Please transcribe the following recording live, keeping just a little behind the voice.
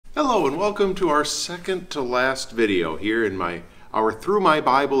Hello and welcome to our second to last video here in our Through My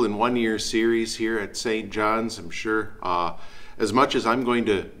Bible in 1 Year series here at St. John's. I'm sure as much as I'm going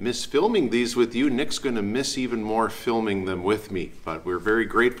to miss filming these with you, Nick's going to miss even more filming them with me. But we're very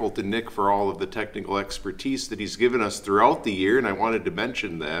grateful to Nick for all of the technical expertise that he's given us throughout the year, and I wanted to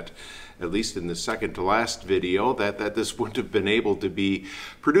mention that at least in the second to last video, that this wouldn't have been able to be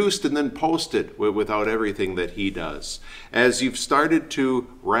produced and then posted without everything that he does. As you've started to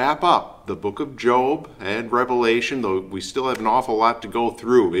wrap up the book of Job and Revelation, though we still have an awful lot to go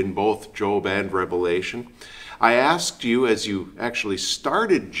through in both Job and Revelation, I asked you, as you actually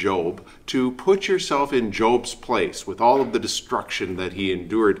started Job, to put yourself in Job's place with all of the destruction that he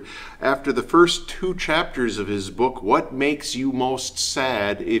endured. After the first 2 chapters of his book, what makes you most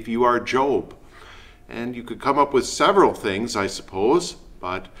sad if you are Job? And you could come up with several things, I suppose,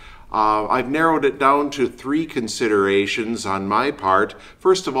 but I've narrowed it down to 3 considerations on my part.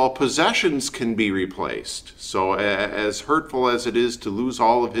 First of all, possessions can be replaced. So as hurtful as it is to lose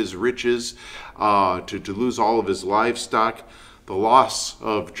all of his riches, to lose all of his livestock, the loss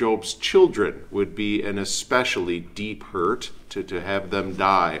of Job's children would be an especially deep hurt, to have them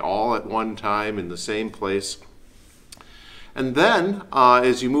die all at one time in the same place. And then,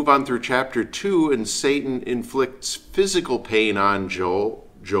 as you move on through chapter 2, and Satan inflicts physical pain on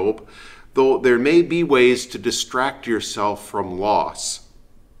Job, though there may be ways to distract yourself from loss.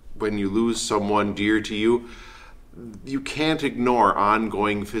 When you lose someone dear to you, you can't ignore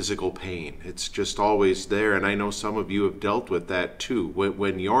ongoing physical pain. It's just always there, and I know some of you have dealt with that too.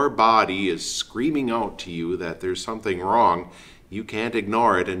 When your body is screaming out to you that there's something wrong, you can't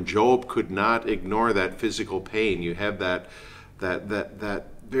ignore it, and Job could not ignore that physical pain. You have that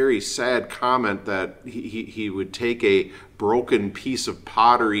very sad comment that he would take a broken piece of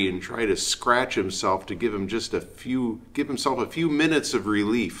pottery and try to scratch himself to give himself a few minutes of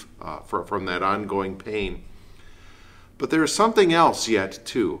relief from that ongoing pain. But there's something else yet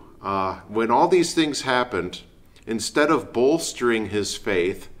too. When all these things happened, instead of bolstering his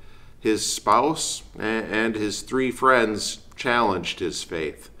faith, his spouse and his 3 friends challenged his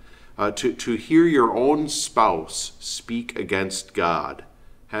faith. To hear your own spouse speak against God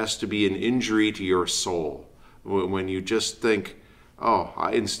has to be an injury to your soul. When you just think, oh,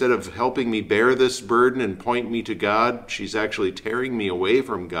 instead of helping me bear this burden and point me to God, she's actually tearing me away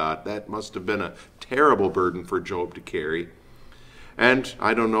from God. That must have been a terrible burden for Job to carry. And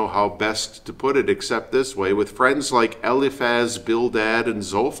I don't know how best to put it except this way. With friends like Eliphaz, Bildad, and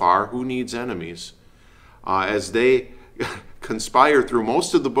Zophar, who needs enemies? As they conspire through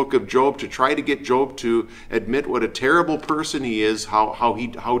most of the book of Job to try to get Job to admit what a terrible person he is,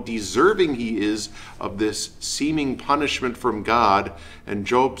 how deserving he is of this seeming punishment from God, and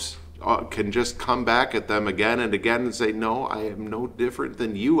Job can just come back at them again and again and say, no, I am no different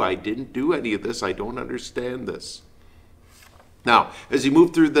than you. I didn't do any of this. I don't understand this. Now, as you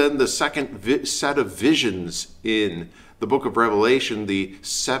move through then the second set of visions in the book of Revelation, the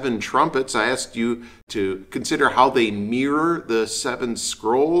 7 trumpets, I asked you to consider how they mirror the 7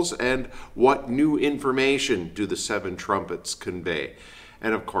 scrolls and what new information do the 7 trumpets convey.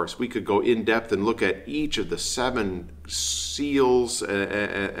 And of course, we could go in depth and look at each of the 7 seals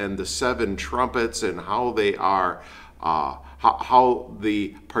and the 7 trumpets and how they are, how the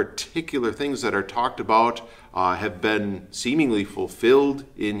particular things that are talked about have been seemingly fulfilled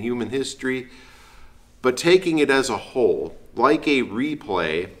in human history. But taking it as a whole, like a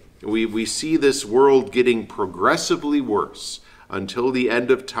replay, we see this world getting progressively worse until the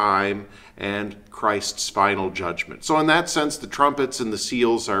end of time and Christ's final judgment. So in that sense, the trumpets and the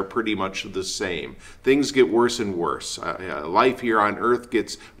seals are pretty much the same. Things get worse and worse. Life here on earth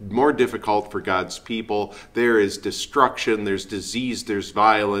gets more difficult for God's people. There is destruction, there's disease, there's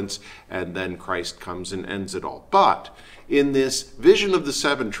violence, and then Christ comes and ends it all. But in this vision of the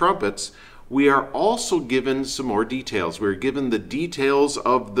 7 trumpets, we are also given some more details. We're given the details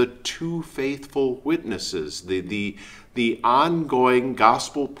of the 2 faithful witnesses, the ongoing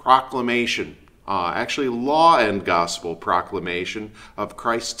gospel proclamation, actually law and gospel proclamation of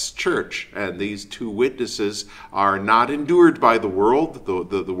Christ's church. And these 2 witnesses are not endured by the world.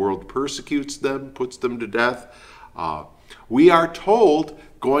 The world persecutes them, puts them to death. We are told,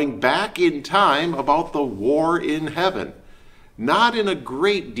 going back in time, about the war in heaven. Not in a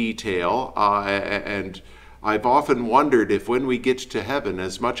great detail, and I've often wondered if when we get to heaven,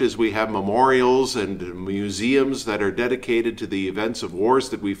 as much as we have memorials and museums that are dedicated to the events of wars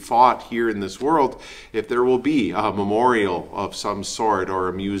that we fought here in this world, if there will be a memorial of some sort or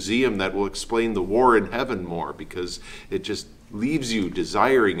a museum that will explain the war in heaven more, because it just leaves you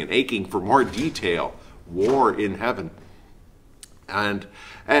desiring and aching for more detail. War in heaven.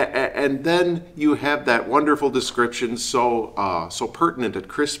 And then you have that wonderful description so pertinent at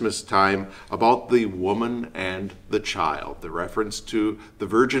Christmas time about the woman and the child, the reference to the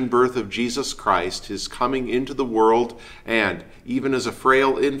virgin birth of Jesus Christ, his coming into the world, and even as a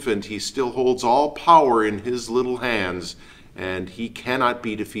frail infant, he still holds all power in his little hands, and he cannot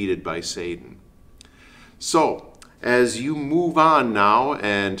be defeated by Satan. So, as you move on now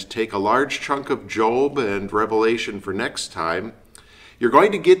and take a large chunk of Job and Revelation for next time, you're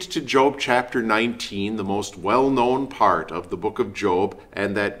going to get to Job chapter 19, the most well-known part of the book of Job,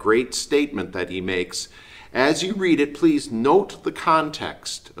 and that great statement that he makes. As you read it, please note the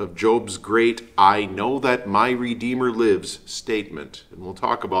context of Job's great "I know that my Redeemer lives" statement, and we'll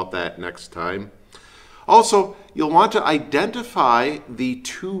talk about that next time. Also, you'll want to identify the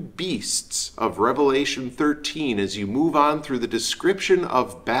two beasts of Revelation 13 as you move on through the description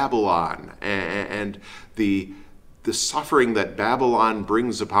of Babylon and the suffering that Babylon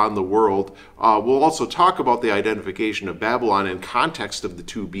brings upon the world. We'll also talk about the identification of Babylon in context of the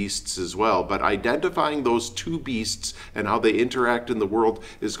two beasts as well, but identifying those two beasts and how they interact in the world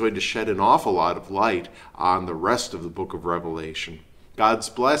is going to shed an awful lot of light on the rest of the book of Revelation. God's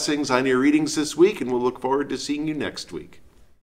blessings on your readings this week, and we'll look forward to seeing you next week.